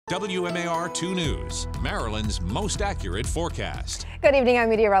WMAR 2 News, Maryland's most accurate forecast. Good evening, I'm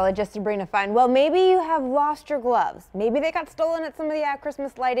meteorologist Sabrina Fine. Well, maybe you have lost your gloves. Maybe they got stolen at some of the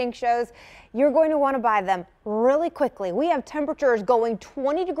Christmas lighting shows. You're going to want to buy them really quickly. We have temperatures going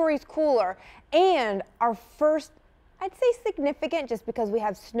 20 degrees cooler and our first, I'd say significant, just because we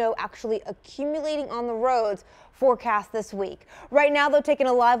have snow actually accumulating on the roads, forecast this week. Right now, though, taking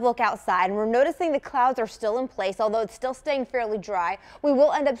a live look outside, and we're noticing the clouds are still in place, although it's still staying fairly dry. We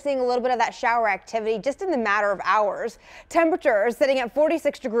will end up seeing a little bit of that shower activity just in the matter of hours. Temperatures sitting at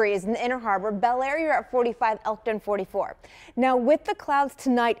 46 degrees in the Inner Harbor. Bel Air, you're at 45, Elkton 44. Now, with the clouds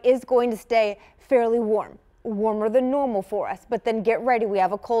tonight is going to stay fairly warm. Warmer than normal for us, but then get ready. We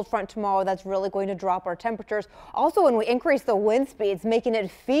have a cold front tomorrow that's really going to drop our temperatures. Also, when we increase the wind speeds, making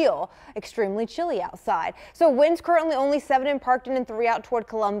it feel extremely chilly outside. So winds currently only 7 in Parkton and 3 out toward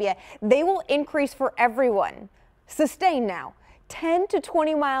Columbia. They will increase for everyone. Sustain now, 10 to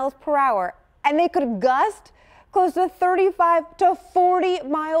 20 miles per hour, and they could gust close to 35 to 40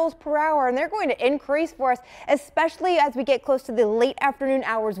 miles per hour, and they're going to increase for us, especially as we get close to the late afternoon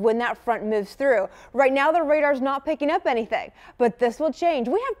hours when that front moves through. Right now, the radar's not picking up anything, but this will change.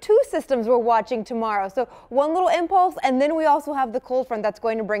 We have 2 systems we're watching tomorrow, so one little impulse, and then we also have the cold front that's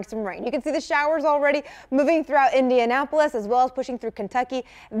going to bring some rain. You can see the showers already moving throughout Indianapolis, as well as pushing through Kentucky.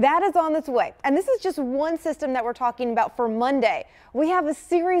 That is on its way, and this is just one system that we're talking about for Monday. We have a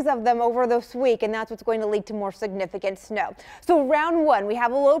series of them over this week, and that's what's going to lead to more significant snow. So round 1, we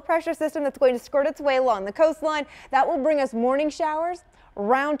have a low pressure system that's going to skirt its way along the coastline. That will bring us morning showers.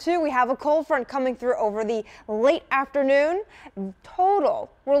 Round 2, we have a cold front coming through over the late afternoon.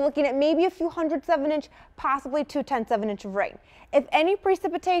 Total, we're looking at maybe a few 100 7-inch, possibly 2/10 of an inch of rain. If any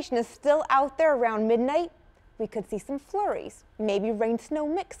precipitation is still out there around midnight, we could see some flurries, maybe rain-snow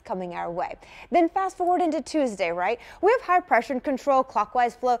mix coming our way. Then fast forward into Tuesday, right? We have high pressure control,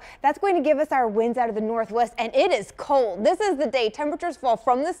 clockwise flow. That's going to give us our winds out of the northwest, and it is cold. This is the day temperatures fall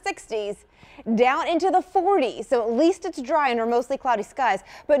from the 60s down into the 40s, so at least it's dry under mostly cloudy skies.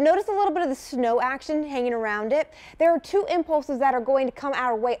 But notice a little bit of the snow action hanging around it. There are 2 impulses that are going to come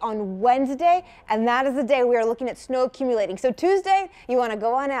our way on Wednesday, and that is the day we are looking at snow accumulating. So Tuesday, you want to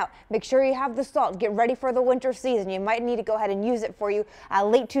go on out. Make sure you have the salt. Get ready for the winter season. You might need to go ahead and use it for you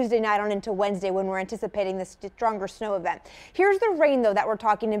late Tuesday night on into Wednesday when we're anticipating this stronger snow event. Here's the rain, though, that we're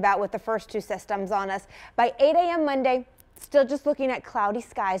talking about with the first 2 systems on us. By 8 a.m. Monday, still just looking at cloudy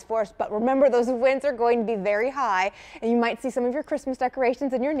skies for us, but remember, those winds are going to be very high, and you might see some of your Christmas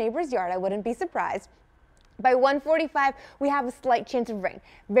decorations in your neighbor's yard. I wouldn't be surprised. By 1:45, we have a slight chance of rain.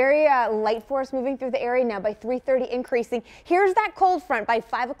 Very light for us moving through the area now. By 3:30, increasing. Here's that cold front by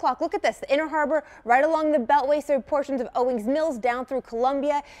 5 o'clock. Look at this. The Inner Harbor right along the Beltway, so portions of Owings Mills down through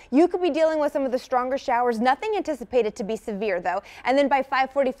Columbia. You could be dealing with some of the stronger showers. Nothing anticipated to be severe, though. And then by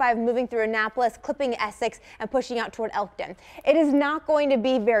 5:45, moving through Annapolis, clipping Essex, and pushing out toward Elkton. It is not going to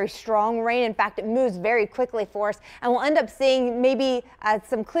be very strong rain. In fact, it moves very quickly for us, and we'll end up seeing maybe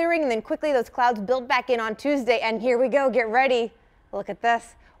some clearing, and then quickly those clouds build back in on Tuesday, and here we go. Get ready. Look at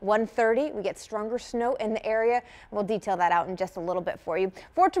this. 1:30, we get stronger snow in the area. We'll detail that out in just a little bit for you.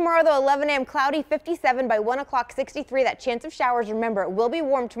 For tomorrow, though, 11 a.m. cloudy, 57. By 1 o'clock, 63. That chance of showers. Remember, it will be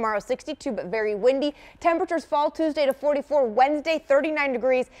warm tomorrow, 62, but very windy. Temperatures fall Tuesday to 44. Wednesday, 39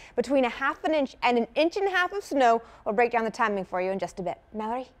 degrees. Between a 1/2 inch and 1.5 inches of snow. We'll break down the timing for you in just a bit.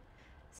 Mallory?